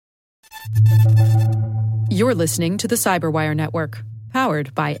You're listening to the Cyberwire Network,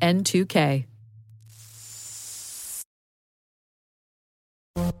 powered by N2K.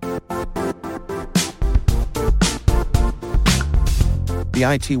 The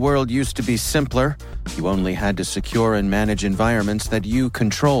IT world used to be simpler. You only had to secure and manage environments that you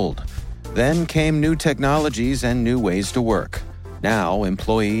controlled. Then came new technologies and new ways to work. Now,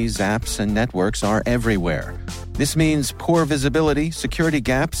 employees, apps, and networks are everywhere. This means poor visibility, security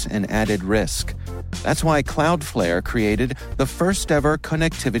gaps, and added risk. That's why Cloudflare created the first-ever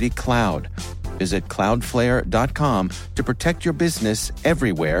connectivity cloud. Visit cloudflare.com to protect your business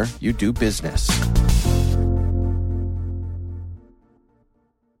everywhere you do business.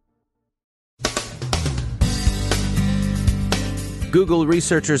 Google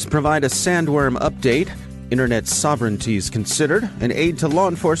researchers provide a sandworm update. Internet sovereignty is considered, an aid to law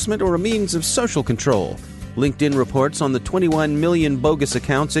enforcement, or a means of social control. LinkedIn reports on the 21 million bogus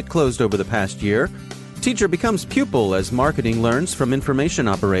accounts it closed over the past year. Teacher becomes pupil as marketing learns from information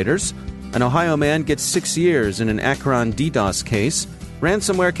operators. An Ohio man gets 6 years in an Akron DDoS case.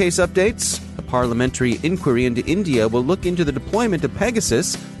 Ransomware case updates. A parliamentary inquiry into India will look into the deployment of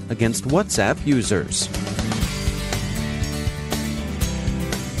Pegasus against WhatsApp users.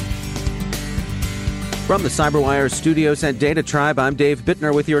 From the Cyberwire studios at Data Tribe, I'm Dave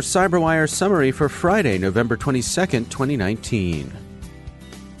Bittner with your Cyberwire summary for Friday, November 22nd, 2019.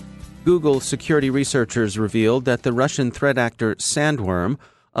 Google security researchers revealed that the Russian threat actor Sandworm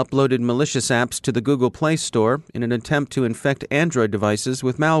uploaded malicious apps to the Google Play Store in an attempt to infect Android devices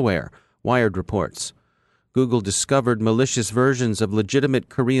with malware, Wired reports. Google discovered malicious versions of legitimate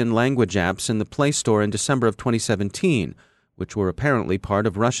Korean language apps in the Play Store in December of 2017, which were apparently part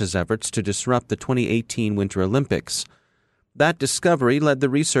of Russia's efforts to disrupt the 2018 Winter Olympics. That discovery led the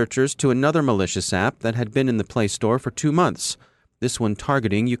researchers to another malicious app that had been in the Play Store for 2 months, this one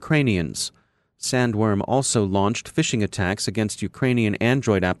targeting Ukrainians. Sandworm also launched phishing attacks against Ukrainian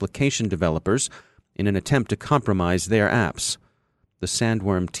Android application developers in an attempt to compromise their apps. The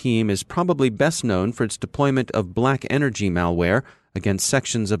Sandworm team is probably best known for its deployment of Black Energy malware against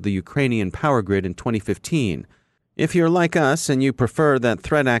sections of the Ukrainian power grid in 2015. If you're like us and you prefer that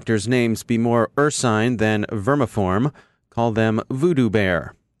threat actors' names be more ursine than vermiform, call them Voodoo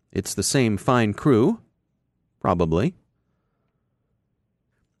Bear. It's the same fine crew? Probably.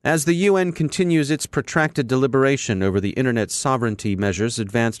 As the UN continues its protracted deliberation over the Internet sovereignty measures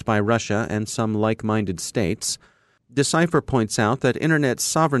advanced by Russia and some like-minded states, Decipher points out that Internet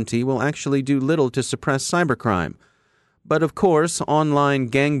sovereignty will actually do little to suppress cybercrime. But of course,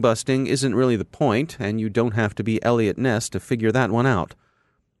 online gangbusting isn't really the point, and you don't have to be Elliot Ness to figure that one out.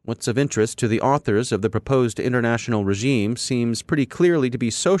 What's of interest to the authors of the proposed international regime seems pretty clearly to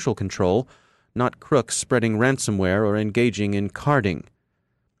be social control, not crooks spreading ransomware or engaging in carding.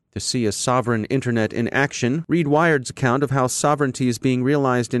 To see a sovereign internet in action, read Wired's account of how sovereignty is being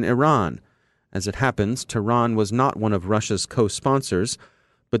realized in Iran. As it happens, Tehran was not one of Russia's co-sponsors,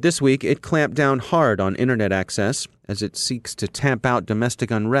 but this week it clamped down hard on internet access as it seeks to tamp out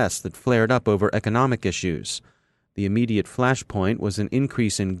domestic unrest that flared up over economic issues. The immediate flashpoint was an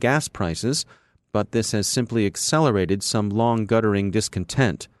increase in gas prices, but this has simply accelerated some long-guttering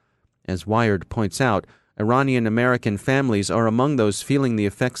discontent. As Wired points out, Iranian-American families are among those feeling the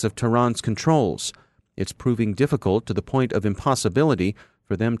effects of Tehran's controls. It's proving difficult to the point of impossibility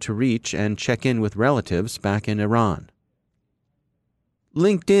for them to reach and check in with relatives back in Iran.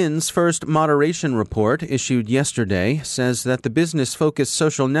 LinkedIn's first moderation report, issued yesterday, says that the business-focused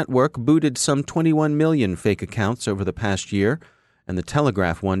social network booted some 21 million fake accounts over the past year, and The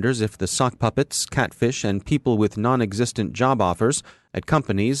Telegraph wonders if the sock puppets, catfish, and people with non-existent job offers at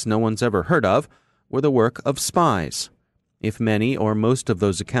companies no one's ever heard of were the work of spies. If many or most of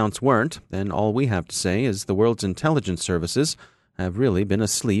those accounts weren't, then all we have to say is the world's intelligence services have really been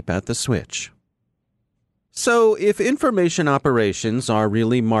asleep at the switch. So, if information operations are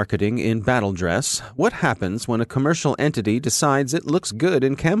really marketing in battle dress, what happens when a commercial entity decides it looks good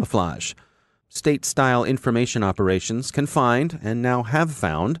in camouflage? State-style information operations can find, and now have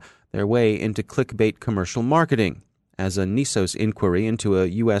found, their way into clickbait commercial marketing, as a Nisos inquiry into a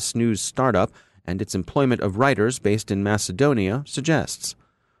U.S. news startup and its employment of writers based in Macedonia suggests.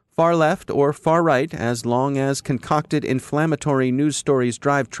 Far left or far right, as long as concocted inflammatory news stories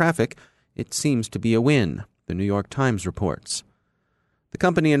drive traffic, it seems to be a win, the New York Times reports. The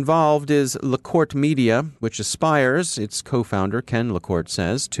company involved is LaCourte Media, which aspires, its co-founder Ken LaCourte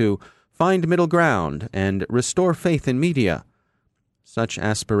says, to find middle ground and restore faith in media. Such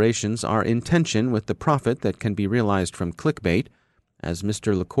aspirations are in tension with the profit that can be realized from clickbait. As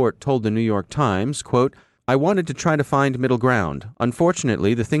Mr. LaCourte told the New York Times, quote, I wanted to try to find middle ground.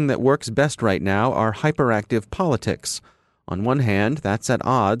 Unfortunately, the thing that works best right now are hyperactive politics. On one hand, that's at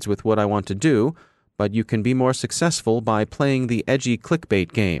odds with what I want to do, but you can be more successful by playing the edgy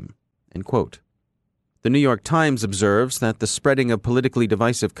clickbait game." End quote. The New York Times observes that the spreading of politically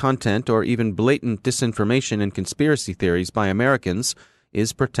divisive content or even blatant disinformation and conspiracy theories by Americans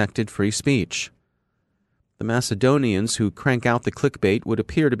is protected free speech. The Macedonians who crank out the clickbait would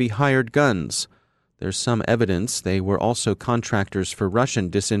appear to be hired guns. There's some evidence they were also contractors for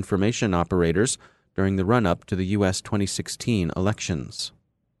Russian disinformation operators during the run-up to the U.S. 2016 elections.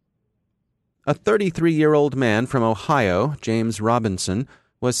 A 33-year-old man from Ohio, James Robinson,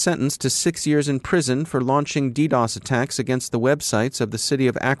 was sentenced to 6 years in prison for launching DDoS attacks against the websites of the city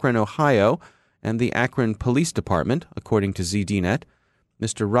of Akron, Ohio, and the Akron Police Department, according to ZDNet.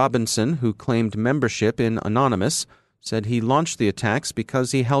 Mr. Robinson, who claimed membership in Anonymous, said he launched the attacks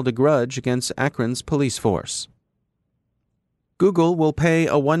because he held a grudge against Akron's police force. Google will pay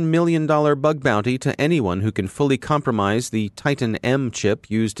a $1 million bug bounty to anyone who can fully compromise the Titan M chip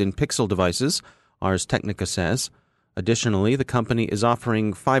used in Pixel devices, Ars Technica says. Additionally, the company is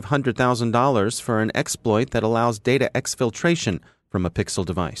offering $500,000 for an exploit that allows data exfiltration from a Pixel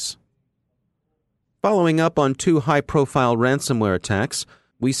device. Following up on two high-profile ransomware attacks,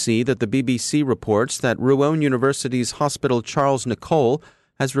 we see that the BBC reports that Rouen University's hospital Charles Nicolle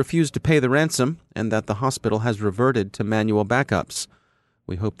has refused to pay the ransom and that the hospital has reverted to manual backups.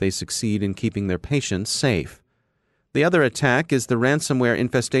 We hope they succeed in keeping their patients safe. The other attack is the ransomware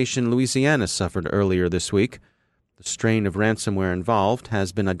infestation Louisiana suffered earlier this week. The strain of ransomware involved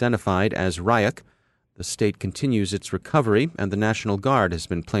has been identified as Ryuk. The state continues its recovery, and the National Guard has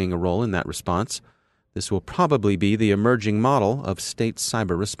been playing a role in that response. This will probably be the emerging model of state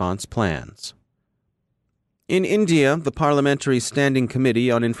cyber response plans. In India, the Parliamentary Standing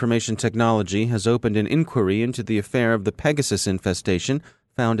Committee on Information Technology has opened an inquiry into the affair of the Pegasus infestation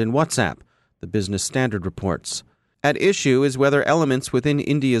found in WhatsApp, the Business Standard reports. At issue is whether elements within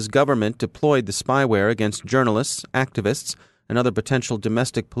India's government deployed the spyware against journalists, activists, and other potential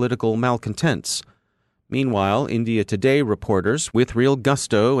domestic political malcontents. Meanwhile, India Today reporters, with real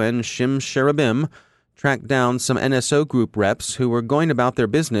gusto and shim sharabim, tracked down some NSO group reps who were going about their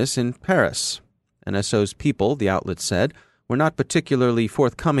business in Paris. NSO's people, the outlet said, were not particularly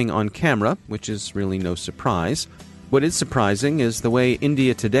forthcoming on camera, which is really no surprise. What is surprising is the way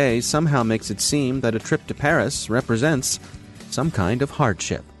India Today somehow makes it seem that a trip to Paris represents some kind of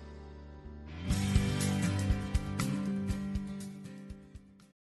hardship.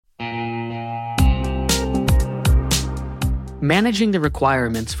 Managing the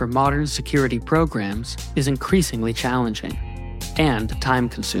requirements for modern security programs is increasingly challenging and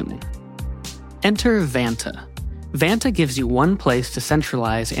time-consuming. Enter Vanta. Vanta gives you one place to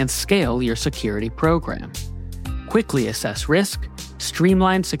centralize and scale your security program. Quickly assess risk,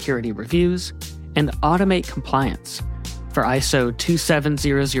 streamline security reviews, and automate compliance for ISO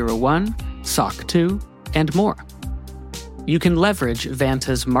 27001, SOC 2, and more. You can leverage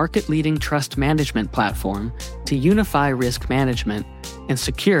Vanta's market-leading trust management platform to unify risk management and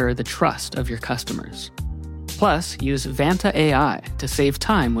secure the trust of your customers. Plus, use Vanta AI to save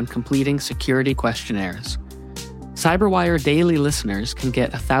time when completing security questionnaires. CyberWire Daily listeners can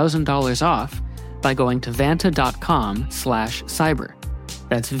get $1,000 off by going to vanta.com/cyber.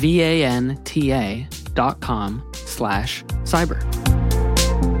 That's VANTA.com/cyber.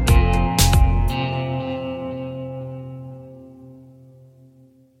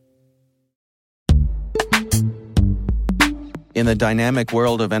 In the dynamic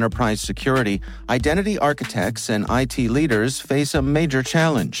world of enterprise security, identity architects and IT leaders face a major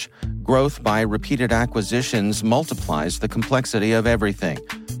challenge. Growth by repeated acquisitions multiplies the complexity of everything.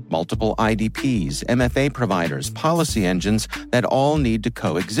 Multiple IDPs, MFA providers, policy engines that all need to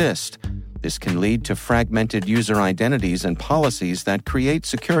coexist. This can lead to fragmented user identities and policies that create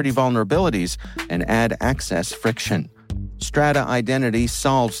security vulnerabilities and add access friction. Strata Identity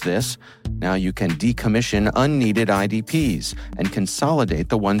solves this. Now you can decommission unneeded IDPs and consolidate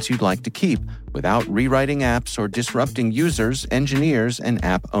the ones you'd like to keep without rewriting apps or disrupting users, engineers, and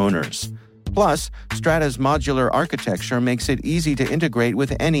app owners. Plus, Strata's modular architecture makes it easy to integrate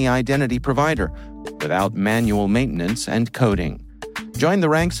with any identity provider without manual maintenance and coding. Join the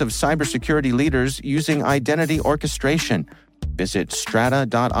ranks of cybersecurity leaders using identity orchestration. Visit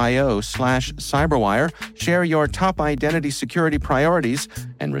strata.io/cyberwire, share your top identity security priorities,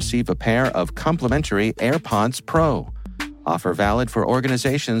 and receive a pair of complimentary AirPods Pro. Offer valid for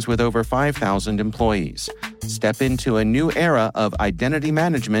organizations with over 5,000 employees. Step into a new era of identity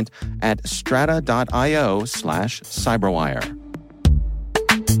management at strata.io/cyberwire.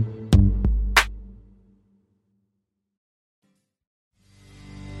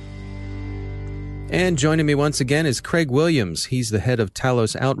 And joining me once again is Craig Williams. He's the head of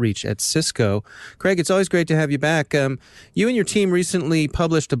Talos Outreach at Cisco. Craig, it's always great to have you back. You and your team recently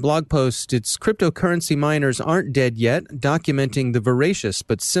published a blog post. It's Cryptocurrency Miners Aren't Dead Yet, documenting the voracious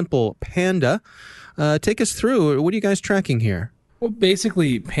but simple Panda. Take us through. What are you guys tracking here? Well,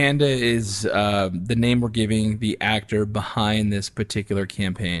 basically, Panda is the name we're giving the actor behind this particular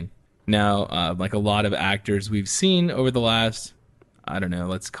campaign. Now, like a lot of actors we've seen over the last,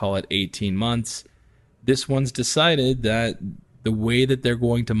 let's call it 18 months, this one's decided that the way that they're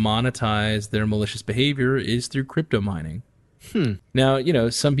going to monetize their malicious behavior is through crypto mining. Now,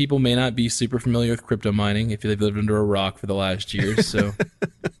 some people may not be super familiar with crypto mining if they've lived under a rock for the last year. So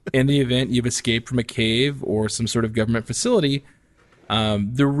in the event you've escaped from a cave or some sort of government facility,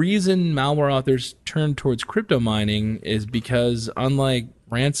 the reason malware authors turn towards crypto mining is because, unlike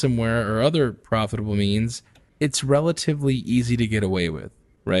ransomware or other profitable means, it's relatively easy to get away with,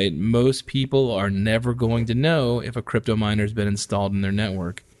 right? Most people are never going to know if a crypto miner has been installed in their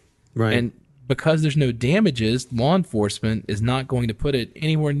network. Right. And because there's no damages, law enforcement is not going to put it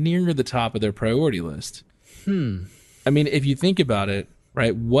anywhere near the top of their priority list. I mean, if you think about it,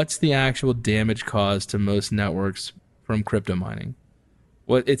 right, what's the actual damage caused to most networks from crypto mining?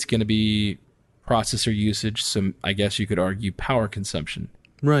 Well, it's going to be processor usage, some, I guess you could argue, power consumption.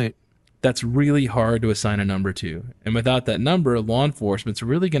 Right. That's really hard to assign a number to. And without that number, law enforcement's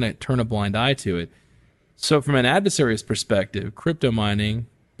really going to turn a blind eye to it. So from an adversary's perspective, crypto mining,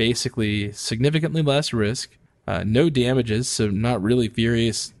 basically significantly less risk, no damages, so not really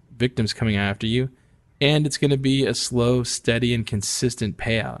furious victims coming after you, and it's going to be a slow, steady, and consistent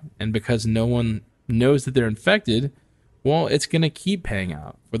payout. And because no one knows that they're infected, well, it's going to keep paying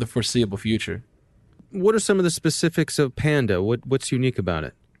out for the foreseeable future. What are some of the specifics of Panda? What's unique about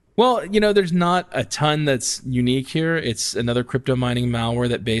it? Well, there's not a ton that's unique here. It's another crypto mining malware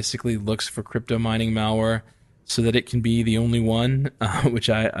that basically looks for crypto mining malware so that it can be the only one, which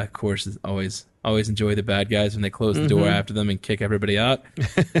I, of course, always enjoy the bad guys when they close the door after them and kick everybody out.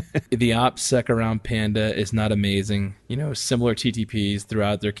 The OPSEC around Panda is not amazing. Similar TTPs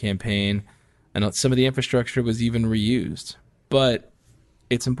throughout their campaign, and some of the infrastructure was even reused. But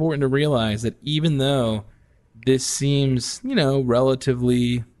it's important to realize that even though this seems,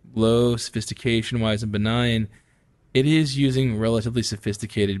 relatively low sophistication-wise and benign, it is using relatively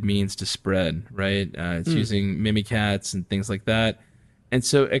sophisticated means to spread, right? It's using Mimikatz and things like that. And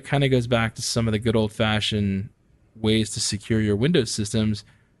so it kind of goes back to some of the good old-fashioned ways to secure your Windows systems.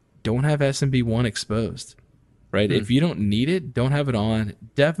 Don't have SMB1 exposed, right? If you don't need it, don't have it on.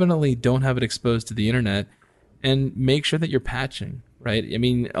 Definitely don't have it exposed to the internet, and make sure that you're patching, right? I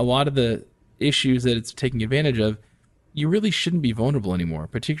mean, a lot of the issues that it's taking advantage of, you really shouldn't be vulnerable anymore,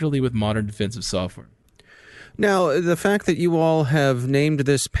 particularly with modern defensive software. Now, the fact that you all have named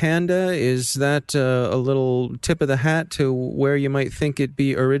this Panda, is that a little tip of the hat to where you might think it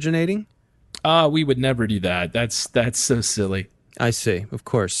be originating? We would never do that. That's so silly. I see. Of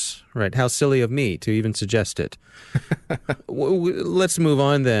course. Right. How silly of me to even suggest it. Let's move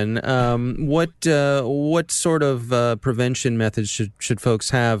on then. What sort of prevention methods should folks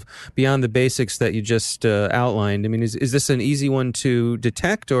have beyond the basics that you just outlined? I mean, is this an easy one to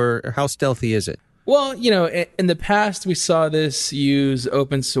detect, or how stealthy is it? Well, in the past, we saw this use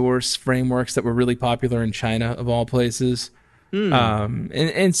open source frameworks that were really popular in China, of all places.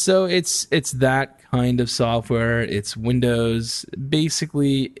 And so it's that kind of software. It's Windows.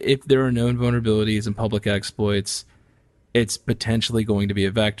 Basically, if there are known vulnerabilities and public exploits, it's potentially going to be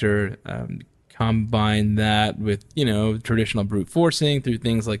a vector. Combine that with, traditional brute forcing through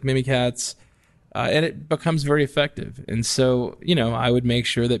things like Mimikatz, and it becomes very effective. And so, I would make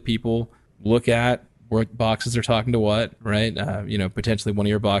sure that people look at what boxes are talking to what, right? Potentially one of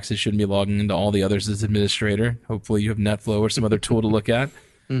your boxes shouldn't be logging into all the others as administrator. Hopefully you have NetFlow or some other tool to look at.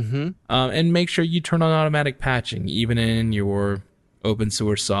 And make sure you turn on automatic patching, even in your open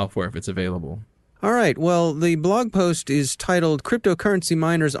source software if it's available. All right. Well, the blog post is titled Cryptocurrency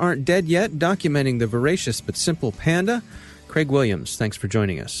Miners Aren't Dead Yet, documenting the voracious but simple Panda. Craig Williams, thanks for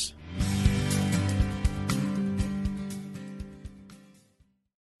joining us.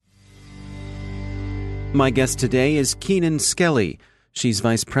 My guest today is Keenan Skelly. She's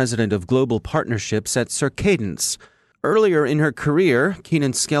Vice President of Global Partnerships at Circadence. Earlier in her career,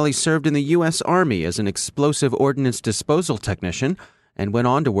 Keenan Skelly served in the U.S. Army as an explosive ordnance disposal technician and went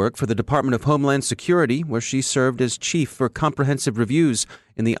on to work for the Department of Homeland Security, where she served as Chief for Comprehensive Reviews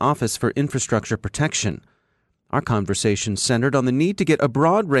in the Office for Infrastructure Protection. Our conversation centered on the need to get a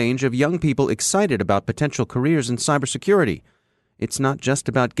broad range of young people excited about potential careers in cybersecurity. It's not just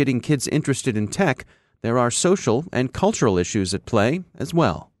about getting kids interested in tech. There are social and cultural issues at play as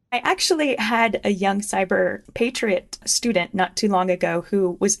well. I actually had a young cyber patriot student not too long ago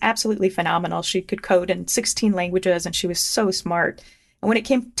who was absolutely phenomenal. She could code in 16 languages and she was so smart. And when it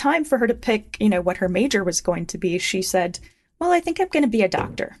came time for her to pick, what her major was going to be, she said, well, I think I'm going to be a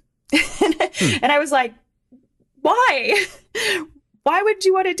doctor. And I was like, why? Why would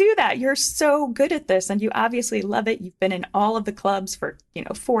you want to do that? You're so good at this and you obviously love it. You've been in all of the clubs for,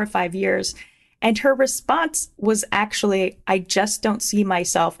 4 or 5 years. And her response was actually, I just don't see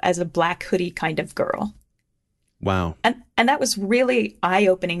myself as a black hoodie kind of girl. Wow. And that was really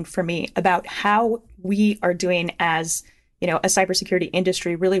eye-opening for me about how we are doing as, a cybersecurity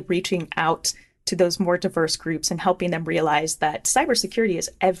industry, really reaching out to those more diverse groups and helping them realize that cybersecurity is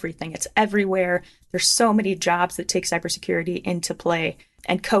everything. It's everywhere. There's so many jobs that take cybersecurity into play.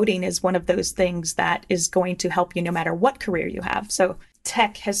 And coding is one of those things that is going to help you no matter what career you have. So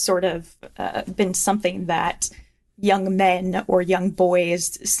tech has sort of been something that young men or young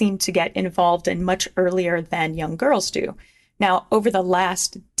boys seem to get involved in much earlier than young girls do. Now, over the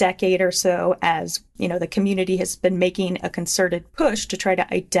last decade or so, as the community has been making a concerted push to try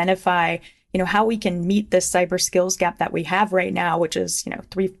to identify, how we can meet this cyber skills gap that we have right now, which is,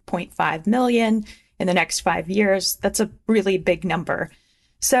 3.5 million in the next 5 years. That's a really big number.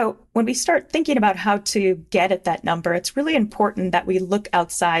 So when we start thinking about how to get at that number, it's really important that we look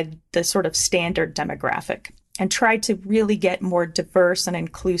outside the sort of standard demographic and try to really get more diverse and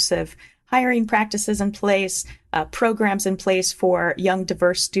inclusive hiring practices in place, programs in place for young,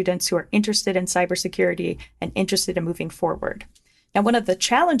 diverse students who are interested in cybersecurity and interested in moving forward. Now, one of the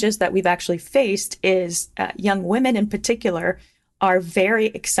challenges that we've actually faced is young women in particular are very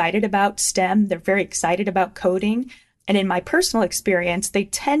excited about STEM. They're very excited about coding. And in my personal experience, they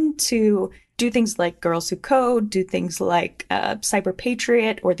tend to do things like Girls Who Code, do things like Cyber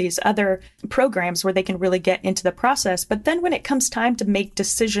Patriot or these other programs where they can really get into the process. But then when it comes time to make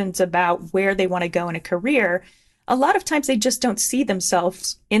decisions about where they want to go in a career, a lot of times they just don't see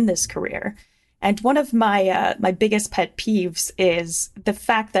themselves in this career. And one of my biggest pet peeves is the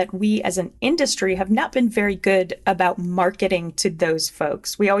fact that we as an industry have not been very good about marketing to those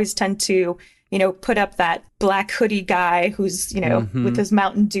folks. We always tend to put up that black hoodie guy who's, with his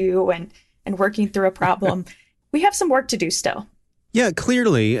Mountain Dew and working through a problem. We have some work to do still. Yeah,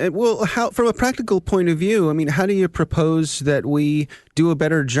 clearly. Well, from a practical point of view, how do you propose that we do a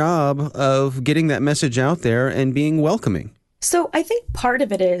better job of getting that message out there and being welcoming? So I think part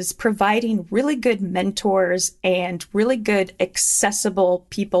of it is providing really good mentors and really good accessible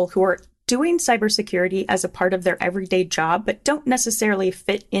people who are doing cybersecurity as a part of their everyday job, but don't necessarily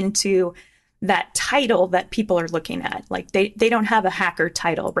fit into that title that people are looking at. Like they don't have a hacker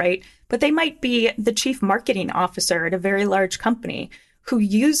title, right? But they might be the chief marketing officer at a very large company who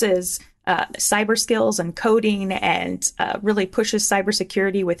uses cyber skills and coding and really pushes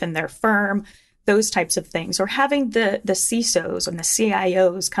cybersecurity within their firm, those types of things. Or having the CISOs and the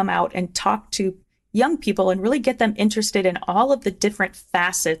CIOs come out and talk to young people and really get them interested in all of the different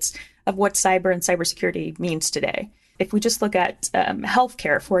facets of what cyber and cybersecurity means today. If we just look at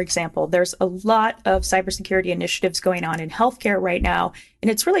healthcare, for example, there's a lot of cybersecurity initiatives going on in healthcare right now.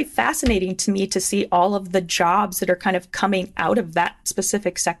 And it's really fascinating to me to see all of the jobs that are kind of coming out of that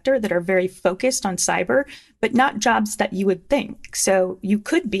specific sector that are very focused on cyber, but not jobs that you would think. So you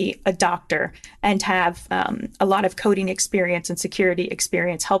could be a doctor and have a lot of coding experience and security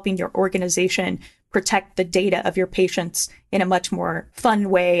experience helping your organization protect the data of your patients in a much more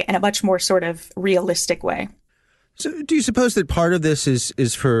fun way and a much more sort of realistic way. So do you suppose that part of this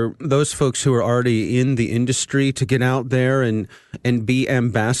is for those folks who are already in the industry to get out there and be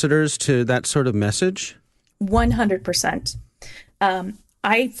ambassadors to that sort of message? 100%.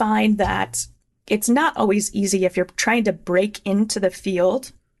 I find that it's not always easy if you're trying to break into the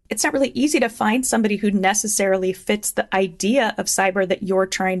field. It's not really easy to find somebody who necessarily fits the idea of cyber that you're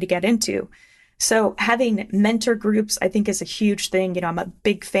trying to get into. So having mentor groups, I think, is a huge thing. I'm a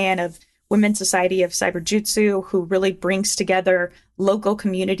big fan of Women's Society of Cyberjutsu, who really brings together local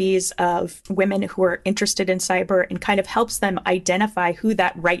communities of women who are interested in cyber and kind of helps them identify who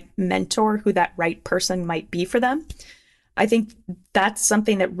that right mentor, who that right person might be for them. I think that's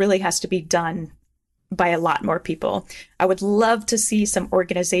something that really has to be done by a lot more people. I would love to see some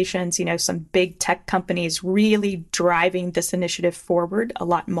organizations, some big tech companies really driving this initiative forward a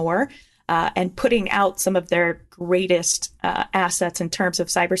lot more. And putting out some of their greatest assets in terms of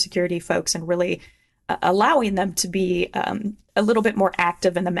cybersecurity folks and really allowing them to be a little bit more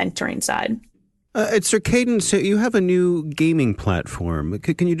active in the mentoring side. At Circadence, so you have a new gaming platform.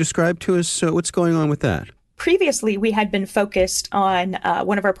 Can you describe to us what's going on with that? Previously, we had been focused on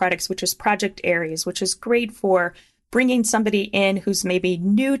one of our products, which is Project Aries, which is great for bringing somebody in who's maybe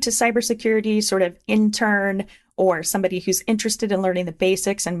new to cybersecurity, sort of intern, or somebody who's interested in learning the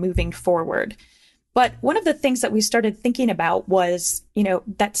basics and moving forward. But one of the things that we started thinking about was,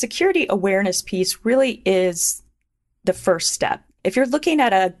 that security awareness piece really is the first step. If you're looking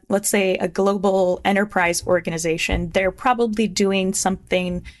at let's say a global enterprise organization, they're probably doing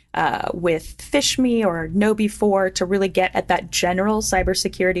something with PhishMe or KnowBe4 to really get at that general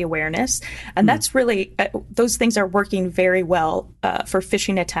cybersecurity awareness. And that's really, those things are working very well for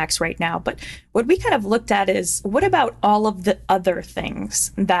phishing attacks right now. But what we kind of looked at is, what about all of the other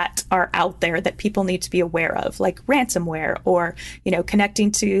things that are out there that people need to be aware of, like ransomware or,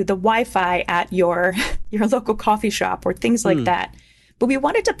 connecting to the Wi-Fi at your local coffee shop or things like that. But we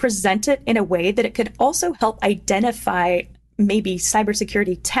wanted to present it in a way that it could also help identify maybe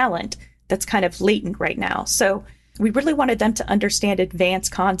cybersecurity talent that's kind of latent right now. So we really wanted them to understand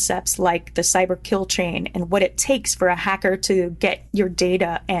advanced concepts like the cyber kill chain and what it takes for a hacker to get your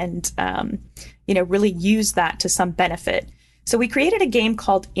data and, really use that to some benefit. So we created a game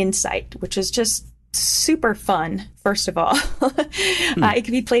called Insight, which is just super fun, first of all. It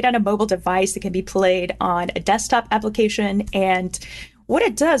can be played on a mobile device. It can be played on a desktop application. And what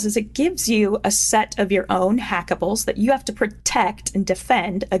it does is it gives you a set of your own hackables that you have to protect and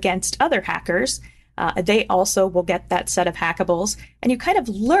defend against other hackers. They also will get that set of hackables. And you kind of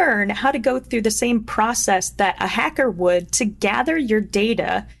learn how to go through the same process that a hacker would to gather your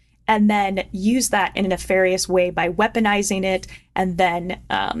data and then use that in a nefarious way by weaponizing it and then,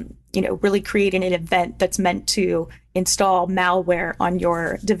 really creating an event that's meant to install malware on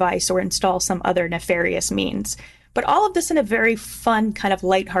your device or install some other nefarious means. But all of this in a very fun, kind of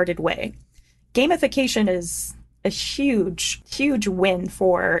lighthearted way. Gamification is a huge, huge win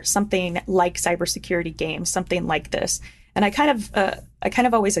for something like cybersecurity games, something like this. And I kind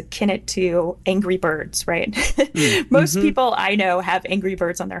of always akin it to Angry Birds, right? Most people I know have Angry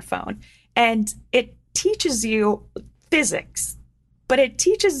Birds on their phone. And it teaches you physics, but it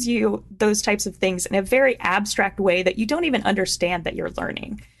teaches you those types of things in a very abstract way that you don't even understand that you're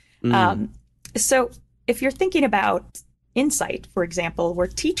learning. So if you're thinking about Insight, for example, we're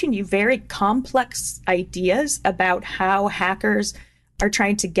teaching you very complex ideas about how hackers are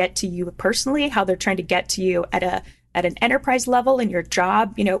trying to get to you personally, how they're trying to get to you at an enterprise level in your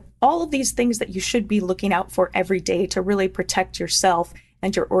job, all of these things that you should be looking out for every day to really protect yourself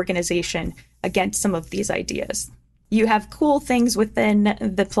and your organization against some of these ideas. You have cool things within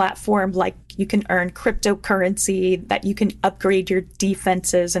the platform, like you can earn cryptocurrency, that you can upgrade your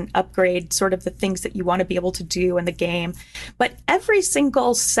defenses and upgrade sort of the things that you want to be able to do in the game. But every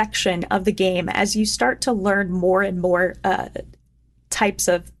single section of the game, as you start to learn more and more types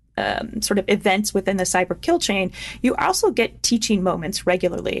of sort of events within the cyber kill chain, you also get teaching moments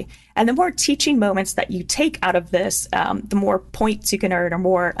regularly. And the more teaching moments that you take out of this, the more points you can earn or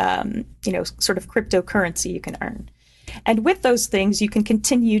more, sort of cryptocurrency you can earn. And with those things, you can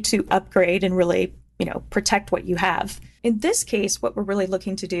continue to upgrade and really, protect what you have. In this case, what we're really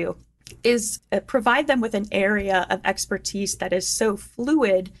looking to do is provide them with an area of expertise that is so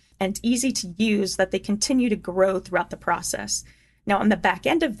fluid and easy to use that they continue to grow throughout the process. Now, on the back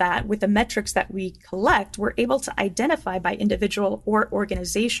end of that, with the metrics that we collect, we're able to identify by individual or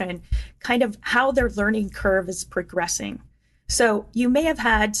organization kind of how their learning curve is progressing. So you may have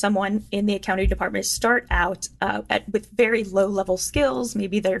had someone in the accounting department start out with very low level skills.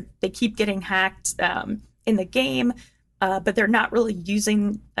 Maybe they keep getting hacked in the game, but they're not really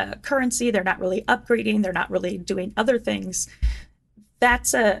using currency. They're not really upgrading. They're not really doing other things.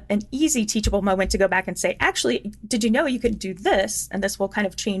 That's an easy teachable moment to go back and say, actually, did you know you could do this? And this will kind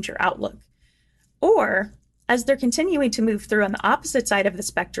of change your outlook. Or as they're continuing to move through on the opposite side of the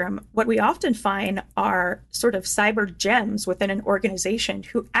spectrum, what we often find are sort of cyber gems within an organization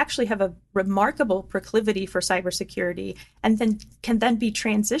who actually have a remarkable proclivity for cybersecurity and then can then be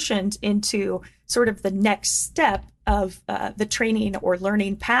transitioned into sort of the next step of the training or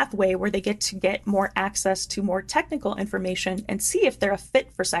learning pathway where they get more access to more technical information and see if they're a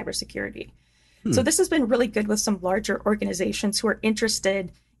fit for cybersecurity. So this has been really good with some larger organizations who are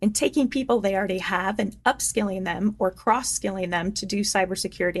interested in taking people they already have and upskilling them or cross-skilling them to do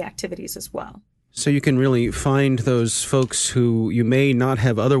cybersecurity activities as well. So you can really find those folks who you may not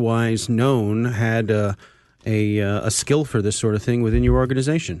have otherwise known had a skill for this sort of thing within your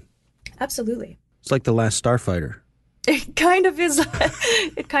organization. Absolutely. It's like The Last Starfighter. It kind of is.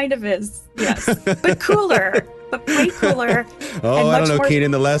 It kind of is, yes. But cooler. But way cooler. Oh, I don't know,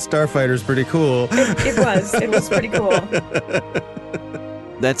 Keenan. The Last Starfighter is pretty cool. It was. It was pretty cool.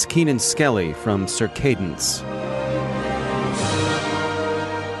 That's Keenan Skelly from Circadence.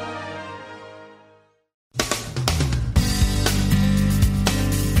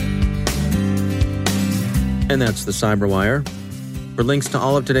 And that's the Cyberwire. For links to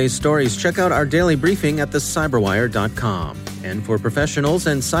all of today's stories, check out our daily briefing at thecyberwire.com. And for professionals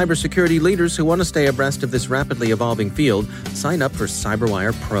and cybersecurity leaders who want to stay abreast of this rapidly evolving field, sign up for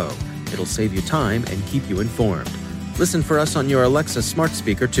Cyberwire Pro. It'll save you time and keep you informed. Listen for us on your Alexa smart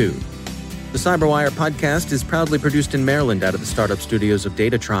speaker, too. The Cyberwire podcast is proudly produced in Maryland out of the startup studios of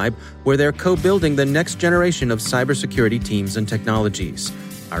Data Tribe, where they're co-building the next generation of cybersecurity teams and technologies.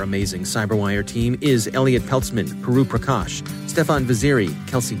 Our amazing Cyberwire team is Elliot Peltzman, Puru Prakash, Stefan Vaziri,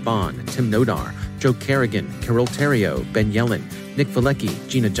 Kelsey Bond, Tim Nodar, Joe Kerrigan, Carol Terrio, Ben Yellen, Nick Valecki,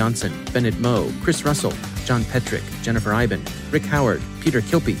 Gina Johnson, Bennett Moe, Chris Russell, John Petrick, Jennifer Iben, Rick Howard, Peter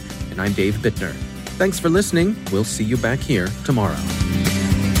Kilpie, and I'm Dave Bittner. Thanks for listening. We'll see you back here tomorrow.